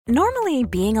Normally,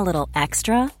 being a little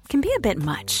extra can be a bit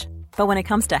much, but when it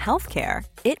comes to healthcare,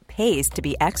 it pays to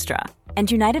be extra. And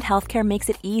United Healthcare makes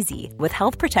it easy with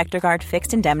Health Protector Guard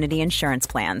fixed indemnity insurance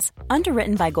plans.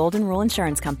 Underwritten by Golden Rule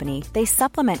Insurance Company, they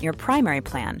supplement your primary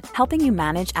plan, helping you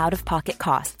manage out-of-pocket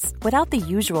costs without the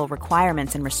usual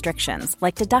requirements and restrictions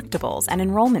like deductibles and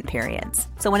enrollment periods.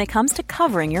 So when it comes to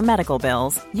covering your medical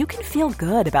bills, you can feel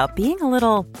good about being a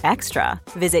little extra.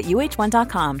 Visit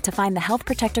uh1.com to find the Health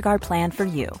Protector Guard plan for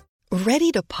you.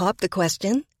 Ready to pop the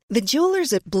question? The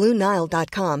jewelers at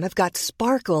BlueNile.com have got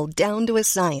sparkle down to a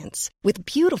science with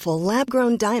beautiful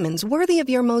lab-grown diamonds worthy of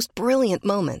your most brilliant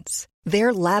moments.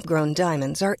 Their lab-grown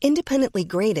diamonds are independently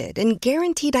graded and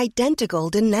guaranteed identical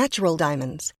to natural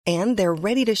diamonds, and they're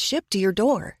ready to ship to your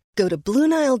door. Go to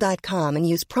BlueNile.com and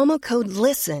use promo code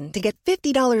LISTEN to get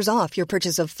 $50 off your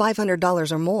purchase of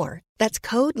 $500 or more. That's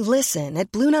code LISTEN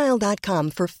at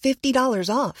BlueNile.com for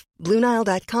 $50 off.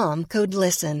 BlueNile.com, code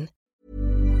LISTEN.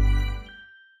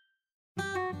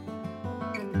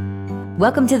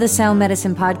 Welcome to the Sound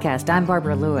Medicine Podcast. I'm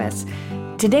Barbara Lewis.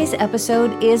 Today's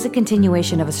episode is a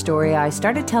continuation of a story I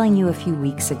started telling you a few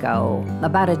weeks ago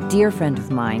about a dear friend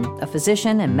of mine, a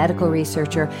physician and medical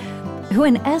researcher, who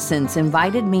in essence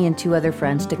invited me and two other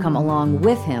friends to come along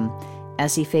with him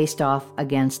as he faced off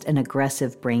against an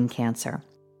aggressive brain cancer.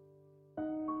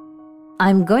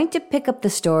 I'm going to pick up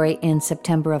the story in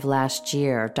September of last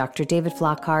year. Dr. David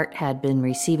Flockhart had been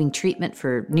receiving treatment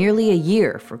for nearly a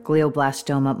year for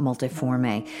glioblastoma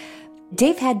multiforme.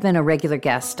 Dave had been a regular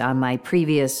guest on my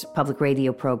previous public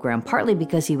radio program, partly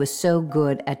because he was so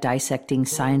good at dissecting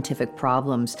scientific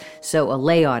problems so a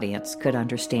lay audience could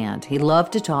understand. He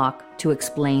loved to talk, to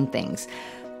explain things.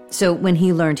 So when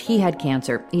he learned he had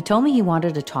cancer, he told me he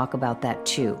wanted to talk about that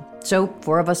too. So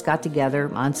four of us got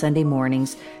together on Sunday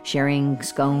mornings, sharing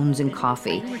scones and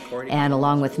coffee. And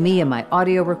along with me and my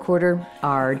audio recorder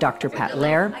are Dr. Pat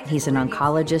Lair. He's an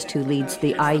oncologist who leads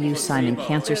the IU Simon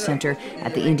Cancer Center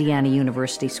at the Indiana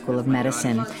University School of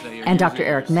Medicine, and Dr.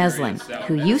 Eric Meslin,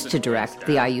 who used to direct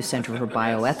the IU Center for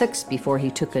Bioethics before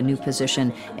he took a new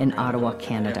position in Ottawa,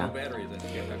 Canada.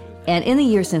 And in the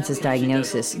years since his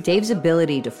diagnosis, Dave's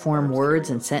ability to form words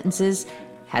and sentences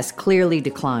has clearly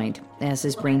declined as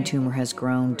his brain tumor has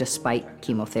grown despite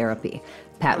chemotherapy.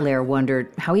 Pat Lair wondered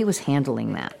how he was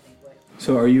handling that.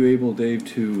 So are you able, Dave,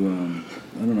 to,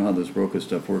 I don't know how this Broca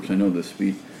stuff works, I know the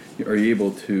speed, are you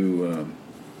able to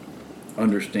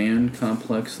understand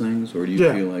complex things, or do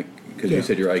you feel like, because you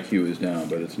said your IQ is down,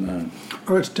 but it's not?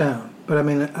 Oh, it's down, but I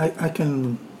mean, I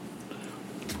can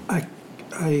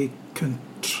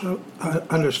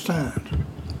understand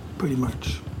pretty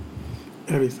much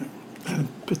everything. And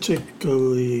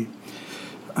particularly,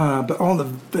 but all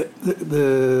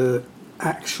the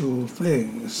actual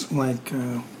things, like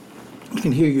I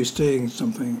can hear you saying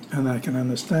something and I can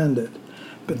understand it,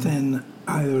 but then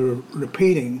either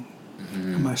repeating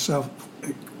myself,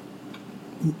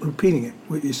 repeating it,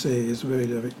 what you say is very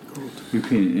difficult.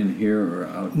 Repeating in here or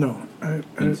out? No,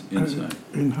 inside.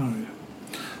 In here.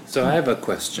 So I have a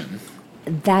question.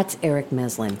 That's Eric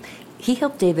Meslin. He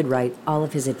helped David write all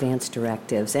of his advanced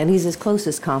directives, and he's his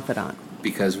closest confidant.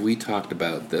 Because we talked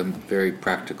about the very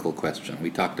practical question. We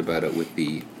talked about it with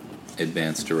the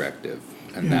advanced directive,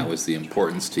 and that was the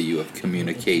importance to you of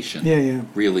communication. Yeah.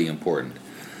 Really important.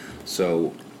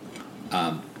 So,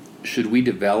 should we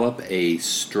develop a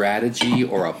strategy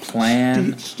or a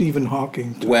plan? Stephen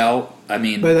Hawking. Well, I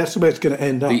mean... But that's the way it's going to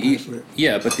end up.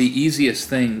 Yeah, but the easiest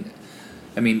thing...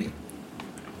 I mean...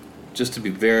 Just to be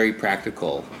very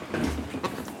practical,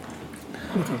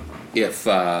 if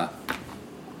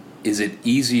is it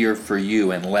easier for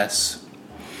you and is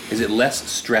it less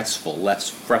stressful, less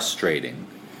frustrating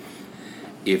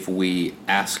if we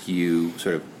ask you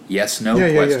sort of yes/no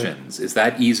questions? Yeah. Is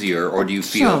that easier, or do you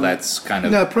feel that's kind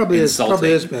of probably insulting?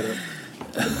 Probably is better.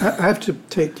 I have to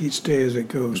take each day as it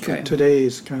goes. Okay. But today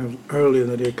is kind of early in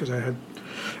the day because I had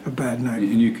a bad night.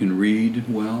 And you can read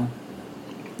well?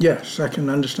 Yes, I can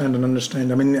understand. I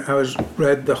mean, I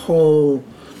read the whole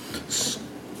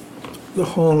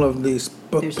of these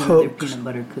books. There's another peanut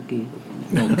butter cookie.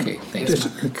 Okay,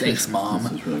 thanks,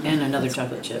 Mom. Really and another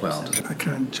chocolate chip. Well, I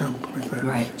can't jump like that.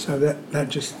 Right. So that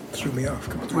just threw me off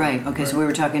completely. Right. Okay. So we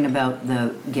were talking about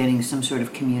getting some sort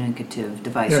of communicative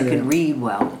device. You can read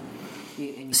well.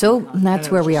 So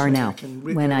that's where we are now.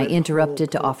 When I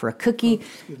interrupted to offer a cookie,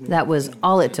 that was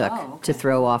all it took to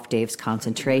throw off Dave's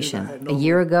concentration. A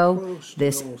year ago,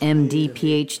 this MD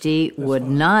PhD would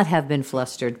not have been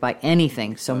flustered by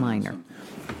anything so minor.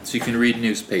 So you can read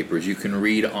newspapers, you can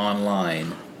read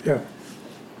online. Yeah.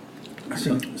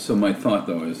 So my thought,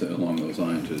 though, is that along those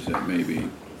lines is that maybe,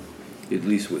 at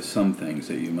least with some things,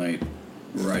 that you might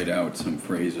write out some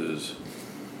phrases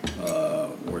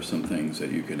or some things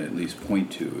that you can at least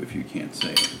point to if you can't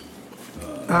say it.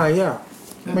 Yeah.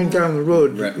 I mean, down the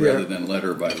road. Rather than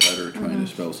letter by letter trying to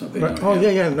spell something out. Oh,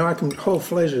 yeah. No, I can whole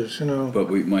phrases, But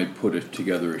we might put it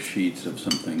together sheets of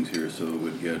some things here so it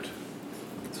would get,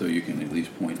 so you can at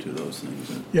least point to those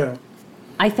things. Yeah.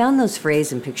 I found those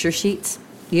phrase and picture sheets.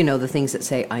 You know, the things that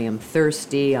say, I am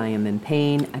thirsty, I am in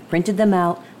pain. I printed them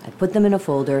out, I put them in a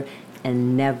folder,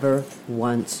 and never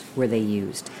once were they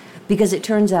used. Because it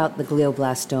turns out the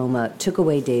glioblastoma took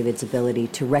away David's ability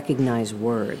to recognize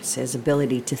words, his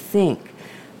ability to think.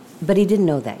 But he didn't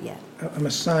know that yet. I'm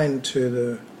assigned to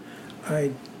the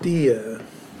idea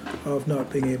of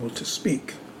not being able to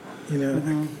speak.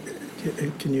 Can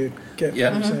you get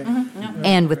what I'm saying?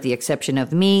 And with the exception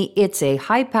of me, it's a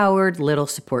high-powered little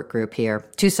support group here.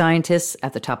 2 scientists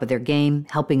at the top of their game,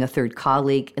 helping a third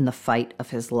colleague in the fight of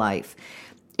his life.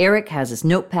 Eric has his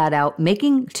notepad out,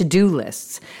 making to-do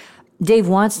lists. Dave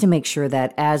wants to make sure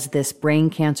that as this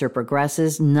brain cancer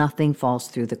progresses, nothing falls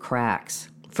through the cracks.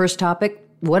 First topic,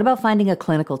 what about finding a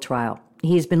clinical trial?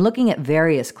 He's been looking at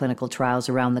various clinical trials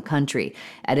around the country,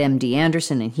 at MD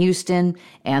Anderson in Houston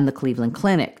and the Cleveland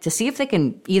Clinic, to see if they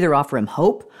can either offer him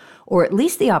hope or at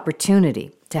least the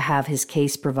opportunity to have his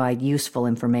case provide useful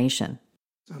information.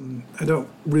 I don't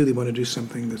really want to do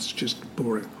something that's just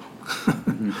boring.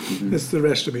 It's the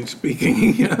rest of me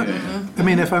speaking. I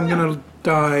mean, if I'm going to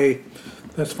die,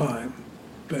 that's fine.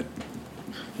 But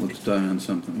let's die on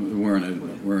something.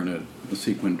 Wearing a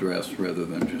sequin dress rather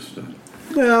than just.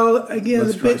 Well, again,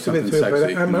 let's the bits of it too.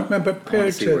 But I'm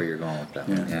prepared see where you're going with that.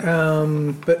 Yeah.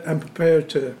 But I'm prepared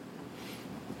to,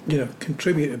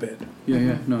 contribute a bit.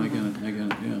 Yeah. No, I get it.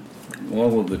 Yeah.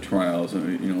 All of the trials.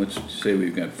 Let's say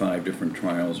we've got 5 different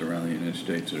trials around the United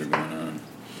States that are going on.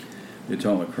 It's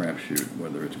all a crapshoot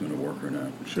whether it's going to work or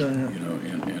not. Sure. Yeah.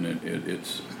 And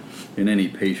it's in any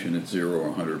patient it's 0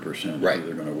 or 100%. Right. Whether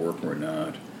they're going to work or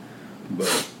not.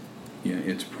 But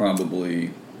it's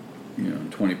probably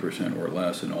 20% or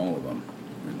less in all of them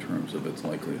in terms of its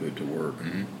likelihood to work.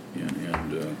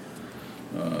 And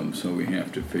so we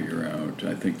have to figure out.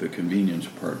 I think the convenience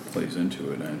part plays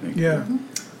into it. I think. Yeah.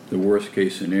 The worst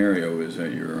case scenario is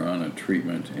that you're on a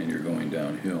treatment and you're going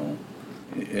downhill.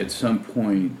 At some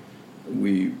point,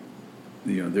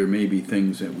 there may be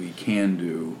things that we can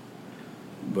do,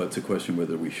 but it's a question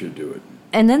whether we should do it.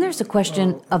 And then there's the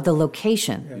question of the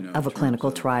location of a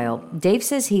clinical trial. Dave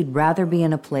says he'd rather be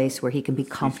in a place where he can be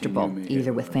comfortable,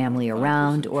 either with family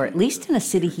around or at least in a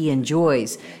city he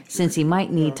enjoys, since he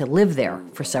might need to live there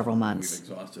for several months.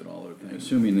 We've exhausted all of things.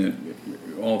 Assuming that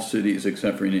all cities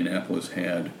except for Indianapolis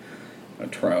had a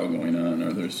trial going on,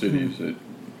 are there cities that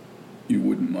you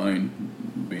wouldn't mind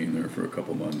being there for a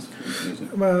couple months?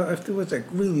 Well, if there was a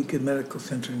really good medical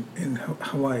center in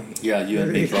Hawaii. Yeah, you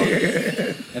and me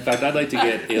both. In fact, I'd like to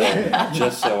get ill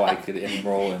just so I could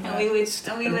enroll in that. And we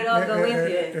would all go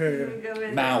with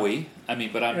you. Maui.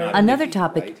 But I'm not. Another Mickey,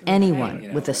 topic right?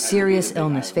 anyone with a serious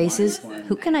illness faces: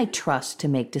 who can I trust to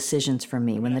make decisions for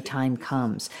me when the time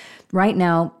comes? Right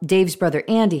now, Dave's brother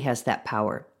Andy has that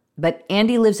power. But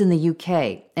Andy lives in the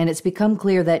UK, and it's become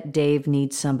clear that Dave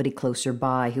needs somebody closer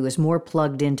by who is more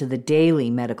plugged into the daily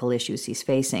medical issues he's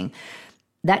facing.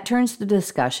 That turns the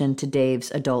discussion to Dave's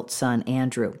adult son,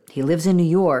 Andrew. He lives in New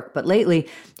York, but lately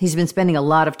he's been spending a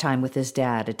lot of time with his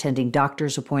dad, attending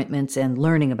doctor's appointments and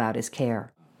learning about his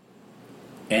care.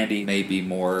 Andy may be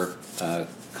more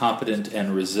competent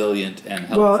and resilient and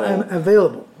helpful. Well, and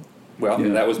available. Well,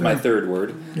 that was my third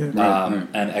word. Yeah. Right.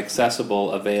 And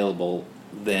accessible, available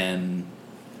than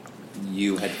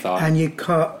you had thought. And you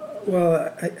can't.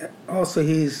 Well, also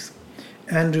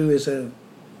Andrew is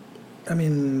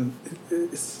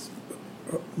it's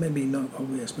maybe not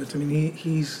obvious, but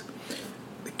he's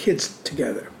the kids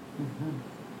together.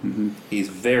 He's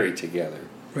very together.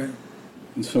 Right.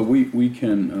 And so we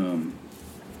can,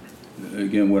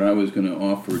 again, what I was going to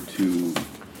offer to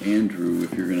Andrew,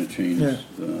 if you're going to change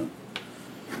the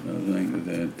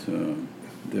thing,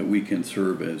 that we can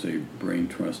serve as a brain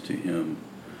trust to him,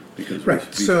 because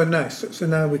So nice. So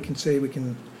now we can say we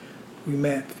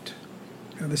mapped.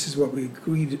 This is what we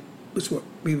agreed. This is what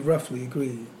we roughly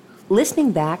agreed.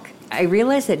 Listening back, I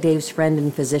realized that Dave's friend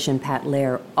and physician Pat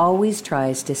Lair always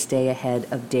tries to stay ahead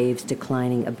of Dave's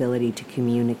declining ability to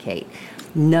communicate,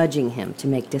 nudging him to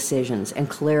make decisions and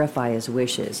clarify his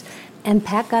wishes. And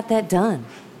Pat got that done.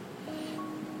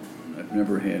 I've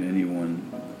never had anyone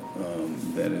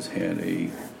that has had a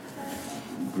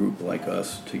group like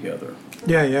us together.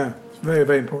 Yeah. It's very,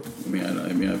 very important.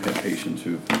 I've had patients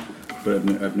but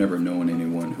I've never known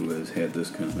anyone who has had this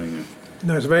kind of thing.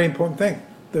 No, it's a very important thing.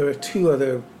 There are 2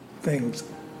 other things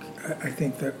I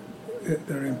think that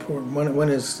they're important. One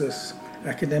is this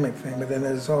academic thing, but then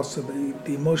there's also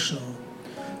the emotional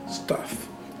stuff.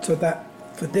 So that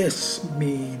for this,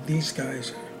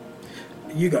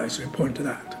 you guys are important to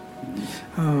that.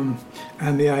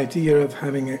 And the idea of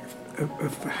having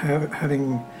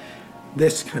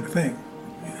this kind of thing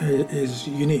is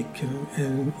unique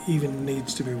and even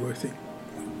needs to be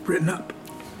written up,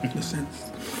 in a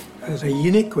sense, as a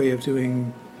unique way of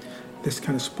doing this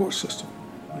kind of support system.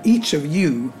 Each of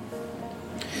you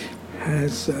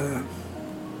has,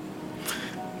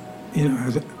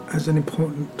 has an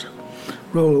important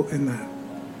role in that.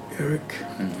 Eric,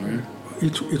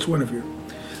 each one of you.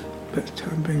 But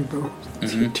I'm being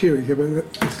teary about it.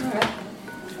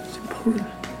 It's important.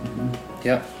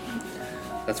 Yeah,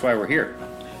 that's why we're here.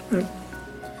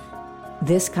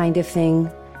 This kind of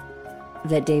thing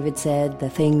that David said, the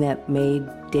thing that made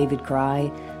David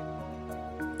cry,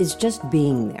 is just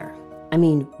being there. I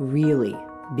mean, really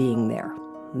being there.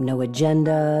 No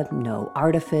agenda, no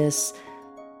artifice,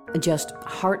 just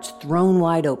hearts thrown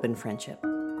wide open friendship.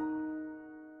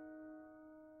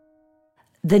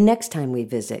 The next time we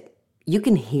visit, you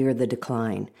can hear the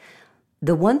decline.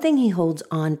 The one thing he holds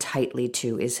on tightly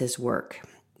to is his work.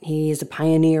 He is a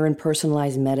pioneer in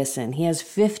personalized medicine. He has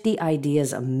 50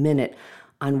 ideas a minute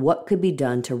on what could be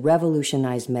done to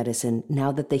revolutionize medicine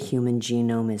now that the human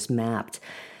genome is mapped.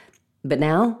 But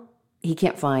now, he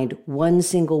can't find one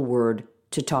single word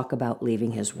to talk about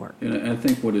leaving his work. And I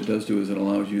think what it does do is it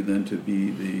allows you then to be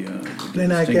the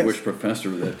distinguished professor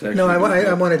that actually... No, I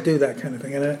want to do that kind of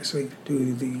thing, and actually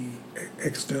do the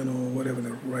external, whatever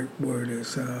the right word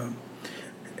is,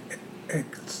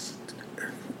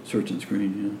 search and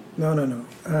screen, yeah. No.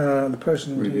 The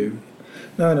person... Review.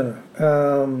 No.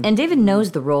 And David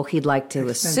knows the role he'd like to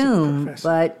assume, professor.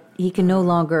 but he can no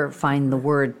longer find the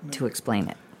word to explain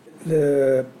it.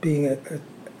 Being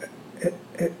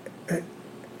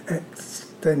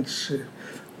extension.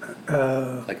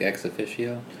 Like ex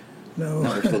officio? No,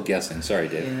 we're still guessing. Sorry,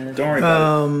 Dave. Yeah. Don't worry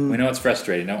about it. We know it's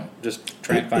frustrating. Don't just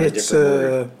try and find a different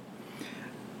word.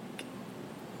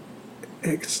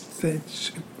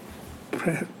 Extension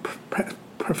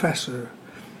professor,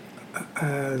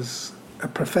 as a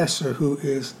professor who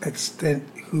is an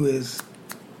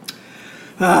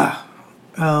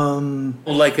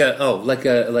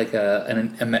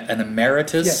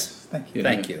emeritus. Yes, thank you.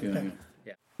 Thank you.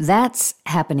 Yeah. That's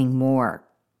happening more,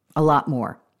 a lot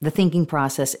more. The thinking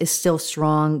process is still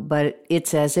strong, but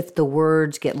it's as if the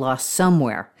words get lost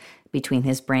somewhere between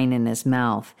his brain and his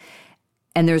mouth.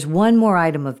 And there's one more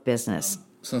item of business.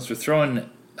 Since we're throwing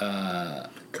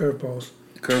curveballs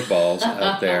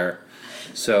out there,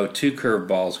 so 2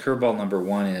 curveballs. Curveball number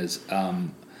 1 is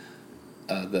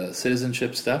the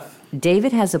citizenship stuff.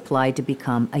 David has applied to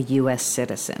become a U.S.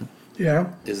 citizen.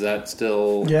 Yeah. Is that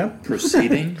still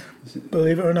proceeding?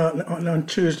 Believe it or not, on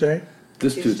Tuesday.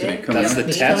 This Tuesday. That's the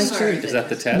test? Is that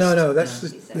the test? No, that's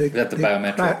is that the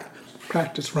biometric?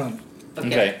 Practice run.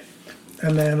 Okay.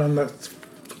 And then on the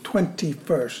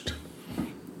 21st,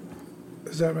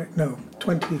 is that right? No,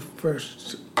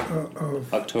 21st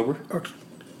of October?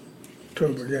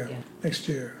 October, yeah.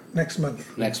 Next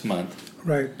month. Next month.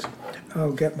 Right.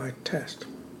 I'll get my test.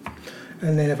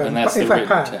 And then if I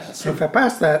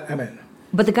pass that, I'm in.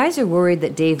 But the guys are worried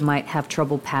that Dave might have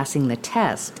trouble passing the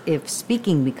test if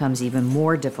speaking becomes even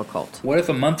more difficult. What if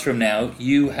a month from now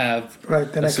you have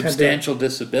a substantial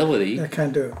disability? I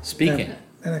can't do it. Speaking.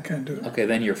 Then I can't do it. Okay,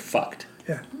 then you're fucked.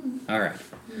 Yeah. All right.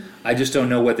 I just don't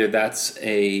know whether that's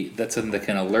something that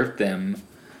can alert them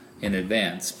in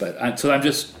advance. But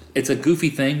it's a goofy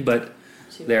thing, but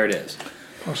there it is.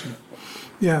 Possible.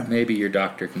 Yeah. Maybe your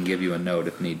doctor can give you a note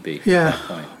if need be. Yeah. At that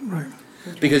point. Right.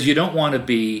 Because you don't want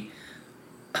to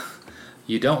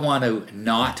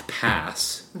not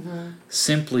pass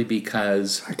simply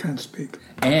because I can't speak.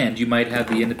 And you might have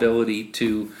the inability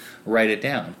to write it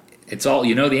down. It's all,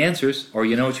 you know the answers, or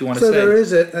you know what you want to say. So there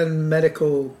is a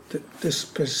medical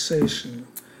dispensation.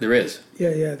 There is?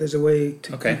 Yeah, there's a way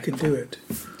you can do it.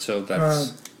 So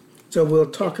that's... so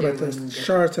we'll talk about this.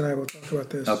 Charlotte and I will talk about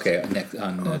this. Okay,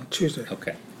 on Tuesday.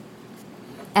 Okay.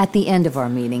 At the end of our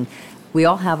meeting, we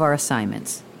all have our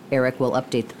assignments. Eric will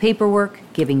update the paperwork,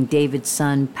 giving David's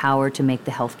son power to make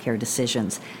the healthcare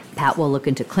decisions. Pat will look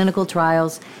into clinical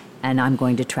trials, and I'm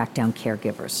going to track down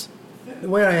caregivers. The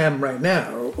way I am right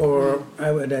now, or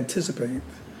I would anticipate,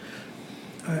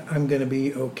 I'm going to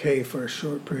be okay for a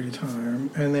short period of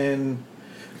time, and then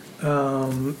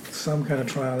some kind of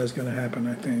trial is going to happen,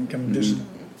 I think.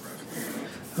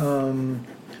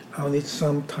 I'll need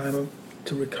some time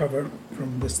to recover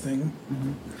from this thing.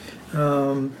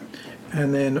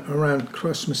 And then around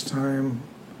Christmas time,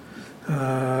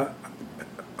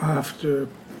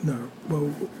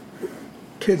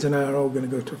 Kids and I are all going to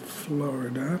go to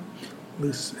Florida, at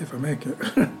least if I make it.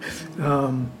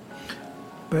 And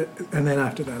then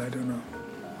after that, I don't know.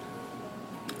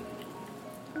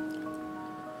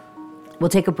 We'll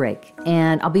take a break,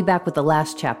 and I'll be back with the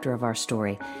last chapter of our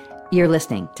story. You're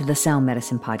listening to the Sound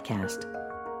Medicine Podcast.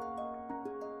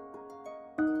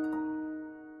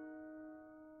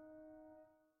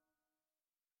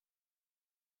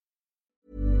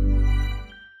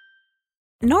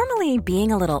 Normally,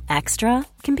 being a little extra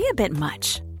can be a bit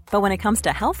much, but when it comes to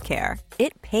healthcare,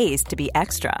 it pays to be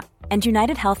extra. And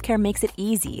United Healthcare makes it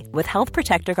easy with Health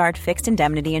Protector Guard fixed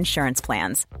indemnity insurance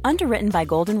plans. Underwritten by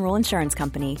Golden Rule Insurance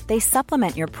Company, they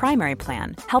supplement your primary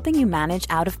plan, helping you manage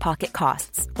out-of-pocket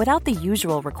costs without the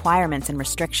usual requirements and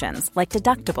restrictions like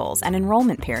deductibles and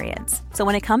enrollment periods. So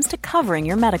when it comes to covering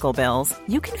your medical bills,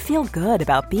 you can feel good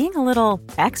about being a little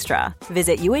extra.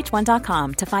 Visit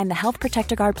uh1.com to find the Health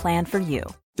Protector Guard plan for you.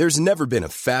 There's never been a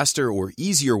faster or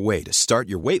easier way to start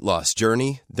your weight loss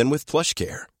journey than with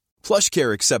PlushCare.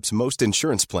 PlushCare accepts most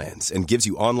insurance plans and gives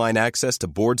you online access to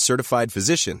board-certified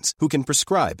physicians who can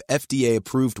prescribe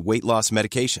FDA-approved weight loss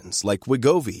medications like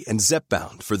Wegovy and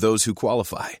Zepbound for those who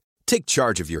qualify. Take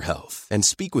charge of your health and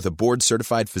speak with a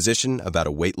board-certified physician about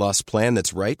a weight loss plan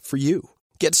that's right for you.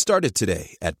 Get started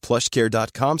today at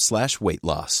plushcare.com/weight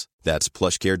loss. That's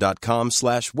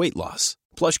plushcare.com/weight loss.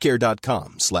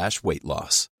 plushcare.com/weight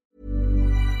loss.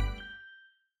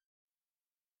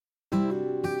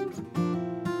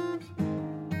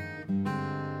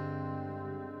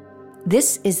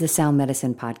 This is the Sound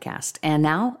Medicine Podcast, and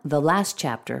now the last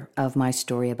chapter of my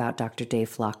story about Dr. Dave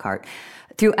Flockhart.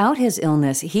 Throughout his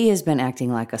illness, he has been acting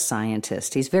like a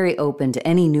scientist. He's very open to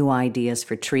any new ideas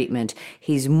for treatment.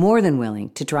 He's more than willing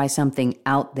to try something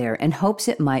out there and hopes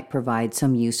it might provide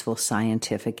some useful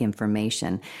scientific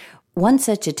information. One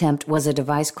such attempt was a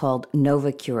device called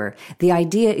NovaCure. The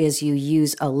idea is you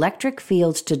use electric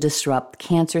fields to disrupt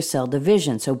cancer cell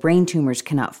division so brain tumors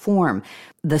cannot form.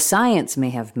 The science may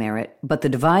have merit, but the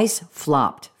device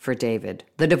flopped for David.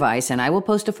 The device, and I will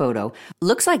post a photo,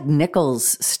 looks like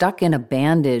nickels stuck in a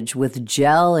bandage with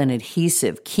gel and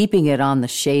adhesive, keeping it on the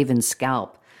shaven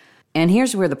scalp. And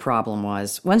here's where the problem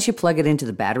was. Once you plug it into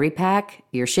the battery pack,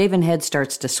 your shaven head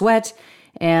starts to sweat,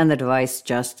 and the device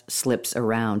just slips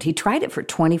around. He tried it for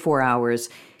 24 hours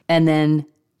and then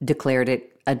declared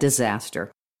it a disaster.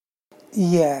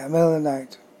 Yeah, middle of the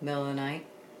night. Middle of the night?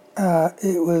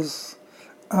 It was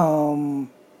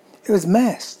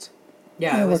messed.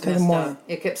 Yeah, it was messed up.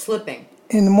 It kept slipping.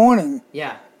 In the morning.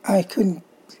 Yeah. I couldn't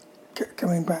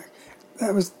coming back.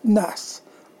 That was nuts.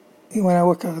 When I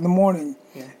woke up in the morning,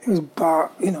 it was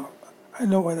about, I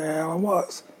know where the hell I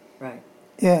was. Right.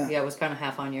 Yeah. Yeah, it was kind of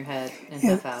half on your head and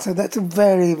half out. So that's a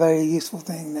very, very useful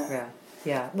thing now. Yeah.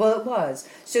 Yeah. Well, it was.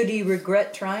 So do you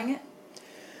regret trying it?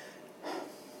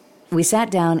 We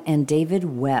sat down and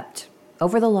David wept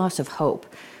over the loss of hope.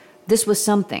 This was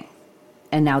something,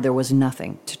 and now there was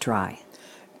nothing to try.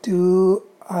 Do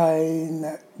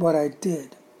what I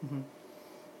did? Mm-hmm.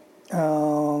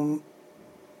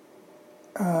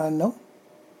 No.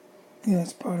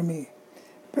 It's part of me.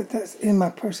 But that's in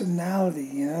my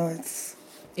personality,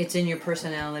 It's in your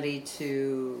personality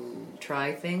to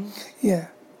try things? Yeah,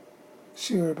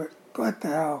 sure, but what the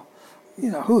hell?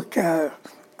 Who cares?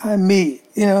 I'm me,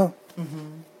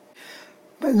 Mm-hmm.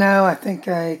 But now I think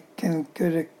I can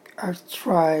I've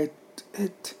tried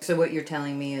it. So what you're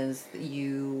telling me is that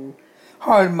you...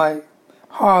 Hardened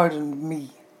me.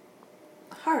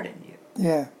 Hardened you?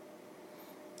 Yeah.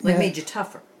 Made you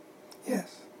tougher?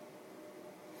 Yes.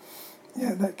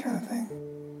 Yeah, that kind of thing.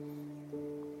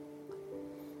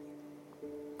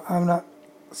 I'm not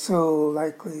so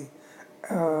likely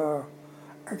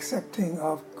accepting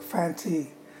of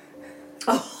fancy.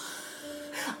 Oh,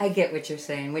 I get what you're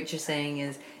saying. What you're saying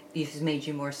is it's made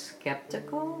you more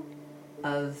skeptical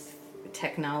of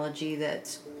technology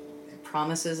that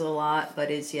promises a lot,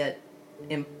 but is yet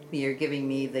you're giving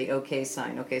me the okay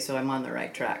sign. Okay, so I'm on the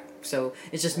right track. So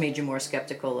it's just made you more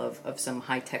skeptical of some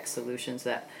high-tech solutions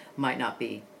that might not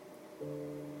be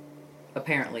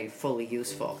apparently fully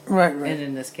useful. Right. And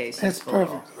in this case, it's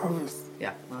perfect.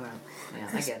 Yeah, okay. Yeah,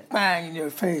 I get it. Bang in your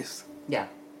face. Yeah.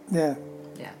 Yeah.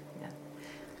 Yeah.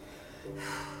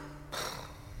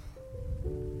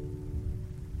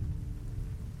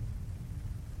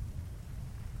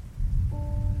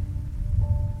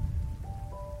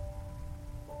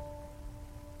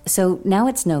 So now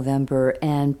it's November,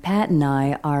 and Pat and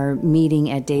I are meeting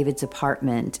at David's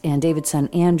apartment, and David's son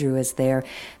Andrew is there.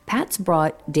 Pat's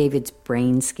brought David's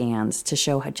brain scans to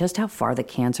show just how far the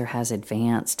cancer has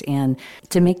advanced and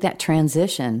to make that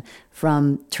transition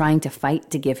from trying to fight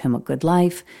to give him a good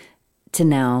life to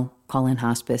now call in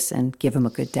hospice and give him a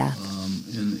good death.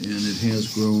 And it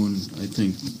has grown, I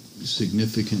think,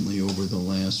 significantly over the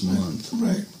last month.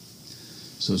 Right.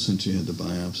 So since you had the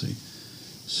biopsy.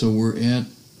 So we're at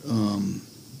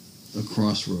a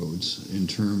crossroads in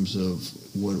terms of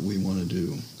what we want to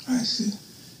do. I see.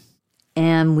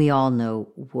 And we all know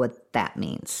what that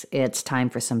means. It's time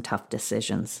for some tough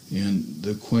decisions. And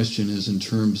the question is, in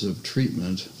terms of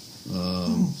treatment,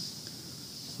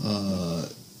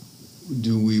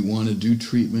 do we want to do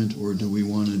treatment or do we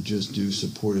want to just do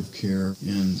supportive care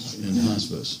and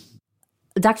hospice?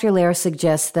 Dr. Lehrer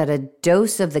suggests that a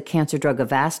dose of the cancer drug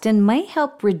Avastin might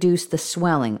help reduce the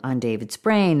swelling on David's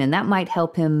brain, and that might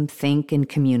help him think and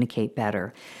communicate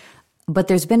better. But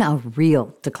there's been a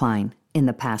real decline in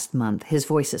the past month. His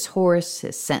voice is hoarse,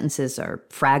 his sentences are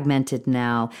fragmented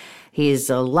now. He's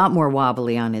a lot more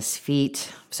wobbly on his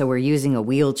feet, so we're using a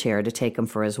wheelchair to take him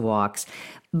for his walks.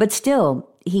 But still,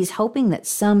 he's hoping that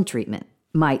some treatment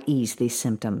might ease these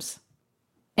symptoms.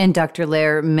 And Dr.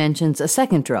 Lehrer mentions a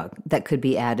second drug that could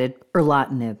be added,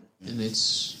 erlotinib. And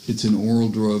it's an oral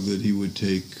drug that he would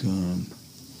take.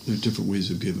 There are different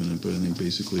ways of giving it, but I think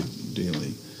basically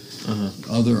daily.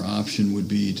 Other option would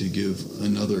be to give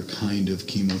another kind of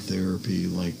chemotherapy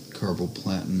like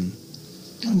carboplatin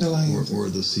or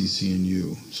the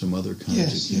CCNU, some other kinds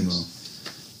of chemo.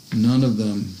 Yes. None of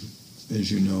them, as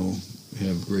you know,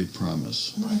 have great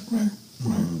promise. Right.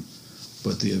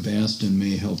 But the Avastin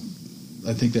may help.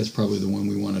 I think that's probably the one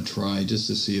we want to try just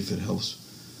to see if it helps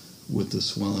with the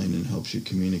swelling and helps you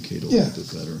communicate a little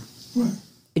bit better. Right.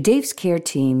 Dave's care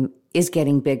team is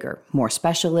getting bigger, more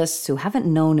specialists who haven't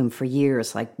known him for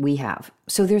years like we have.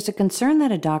 So there's a concern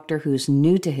that a doctor who's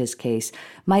new to his case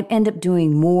might end up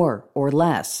doing more or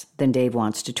less than Dave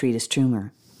wants to treat his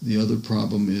tumor. The other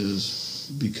problem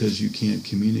is because you can't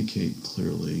communicate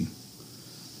clearly,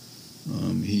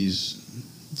 he's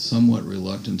somewhat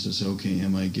reluctant to say, okay,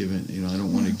 am I given, I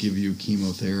don't want to give you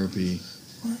chemotherapy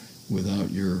without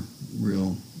your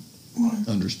real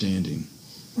understanding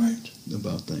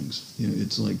about things.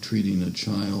 It's like treating a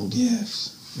child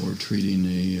or treating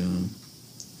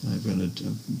I've got a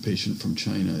patient from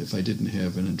China. If I didn't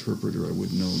have an interpreter, I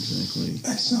wouldn't know exactly.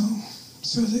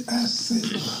 So they ask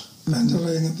the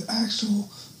underlying the actual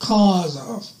cause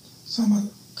of some of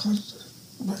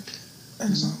the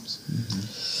exams.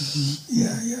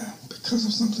 Yeah, because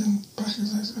of something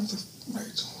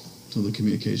So the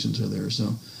communications are there.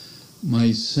 So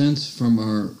my sense from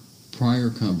our prior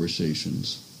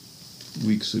conversations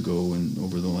weeks ago and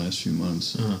over the last few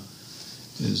months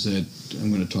is that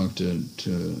I'm going to talk to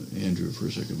Andrew for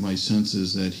a second. My sense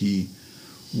is that he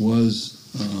was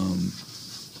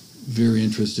very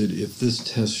interested. If this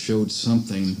test showed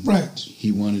something,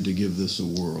 he wanted to give this a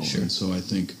whirl. Sure. And so I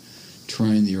think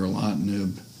trying the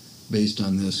erlotinib based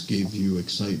on this gave you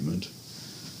excitement,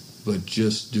 but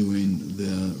just doing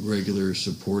the regular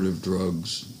supportive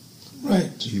drugs,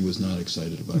 he was not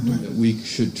excited about doing it. We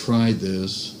should try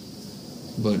this,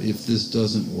 but if this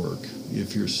doesn't work,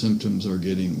 if your symptoms are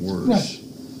getting worse,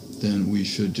 then we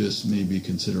should just maybe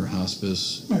consider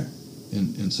hospice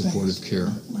and supportive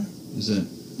care. Is that?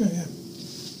 Yeah.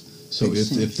 So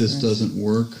if this doesn't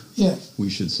work, we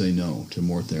should say no to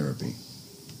more therapy.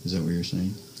 Is that what you're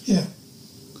saying? Yeah.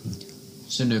 Okay.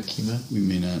 So no chemo? We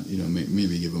may not,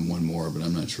 maybe give him one more, but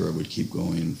I'm not sure I would keep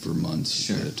going for months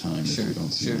at a time if we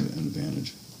don't see an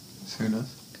advantage. Fair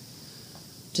enough.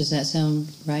 Does that sound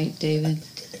right, David?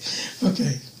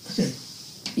 Okay.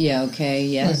 Yeah, okay,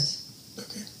 yes. Right.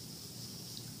 Okay.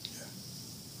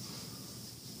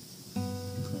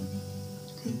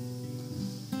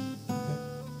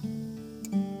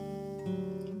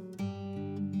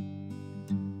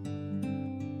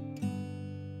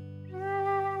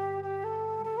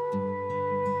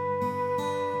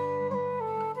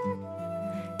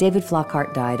 David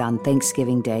Flockhart died on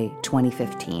Thanksgiving Day,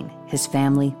 2015. His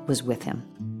family was with him.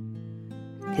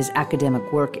 His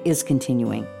academic work is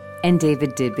continuing, and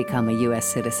David did become a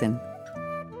U.S. citizen.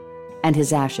 And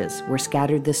his ashes were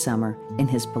scattered this summer in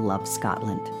his beloved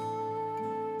Scotland.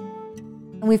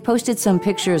 We've posted some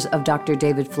pictures of Dr.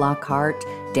 David Flockhart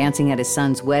dancing at his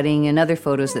son's wedding and other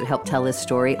photos that help tell his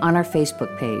story on our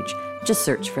Facebook page. Just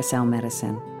search for Sound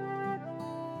Medicine.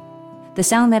 The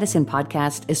Sound Medicine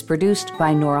podcast is produced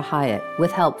by Nora Hyatt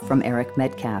with help from Eric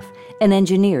Metcalf and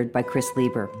engineered by Chris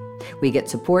Lieber. We get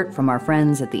support from our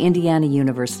friends at the Indiana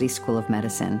University School of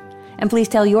Medicine. And please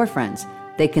tell your friends.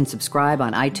 They can subscribe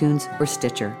on iTunes or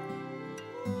Stitcher.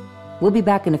 We'll be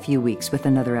back in a few weeks with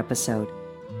another episode.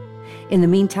 In the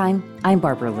meantime, I'm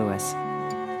Barbara Lewis.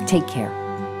 Take care.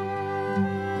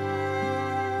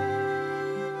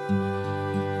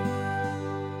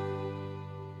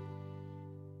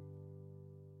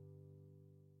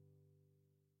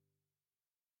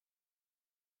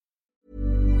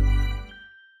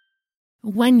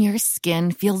 When your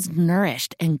skin feels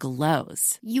nourished and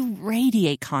glows, you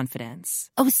radiate confidence.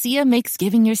 Osea makes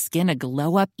giving your skin a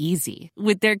glow-up easy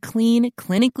with their clean,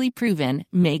 clinically proven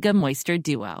Mega Moisture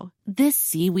Duo. This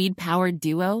seaweed-powered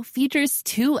duo features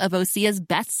 2 of Osea's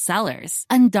best sellers,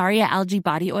 Undaria Algae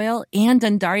Body Oil and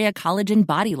Undaria Collagen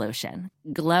Body Lotion.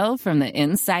 Glow from the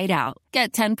inside out.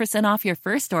 Get 10% off your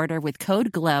first order with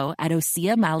code GLOW at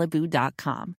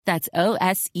OseaMalibu.com. That's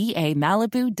OSEA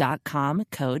Malibu.com,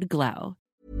 code GLOW.